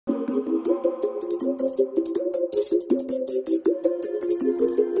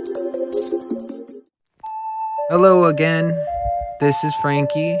Hello again, this is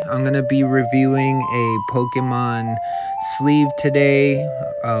Frankie. I'm going to be reviewing a Pokemon sleeve today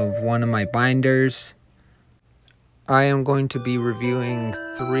of one of my binders. I am going to be reviewing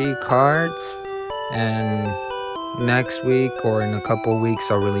 3 cards, and next week or in a couple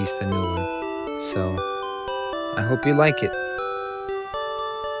weeks I'll release the new one. So, I hope you like it.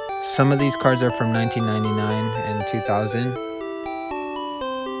 Some of these cards are from 1999 and 2000.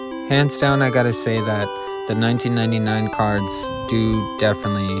 Hands down, I gotta say that the 1999 cards do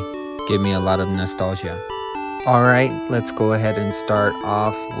definitely give me a lot of nostalgia. Alright, let's go ahead and start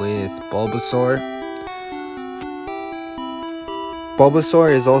off with Bulbasaur.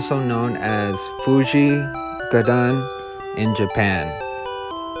 Bulbasaur is also known as Fuji Gadan in Japan.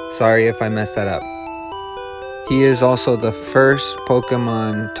 Sorry if I messed that up. He is also the first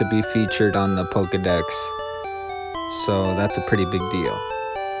Pokemon to be featured on the Pokédex, so that's a pretty big deal.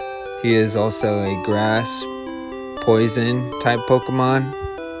 He is also a grass, poison type Pokemon.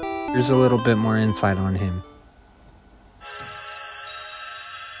 Here's a little bit more insight on him.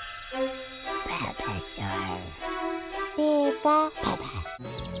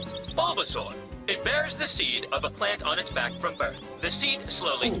 Bulbasaur. It bears the seed of a plant on its back from birth. The seed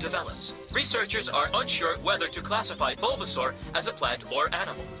slowly develops. Researchers are unsure whether to classify Bulbasaur as a plant or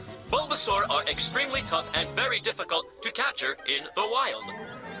animal. Bulbasaur are extremely tough and very difficult to capture in the wild.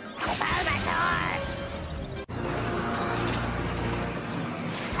 Bulbasaur!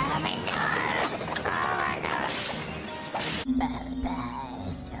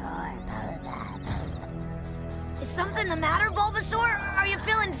 Is something the matter, Bulbasaur? Are you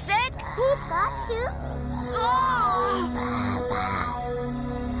feeling sick? Pikachu?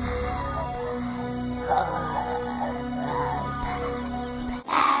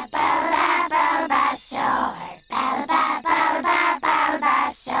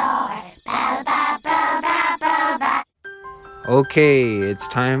 Okay, it's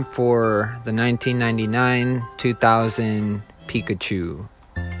time for the 1999-2000 Pikachu.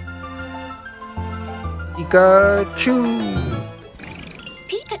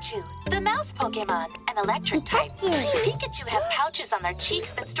 Pikachu, the mouse Pokemon, an electric type. Pikachu have pouches on their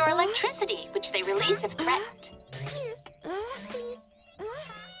cheeks that store electricity, which they release if threatened.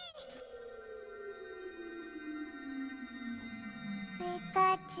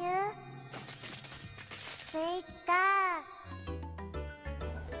 Pikachu?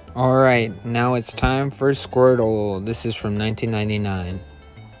 Alright, now it's time for Squirtle. This is from 1999.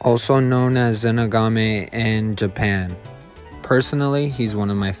 Also known as Zenigame in Japan. Personally, he's one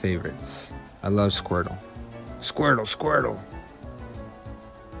of my favorites. I love Squirtle. Squirtle, Squirtle.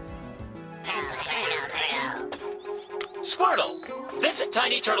 Squirtle. This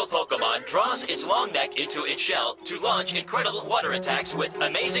tiny turtle Pokemon draws its long neck into its shell to launch incredible water attacks with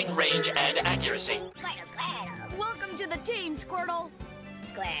amazing range and accuracy. Squirtle. Welcome to the team, Squirtle.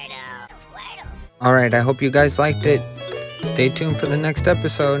 Alright, I hope you guys liked it. Stay tuned for the next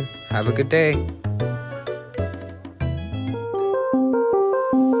episode. Have a good day.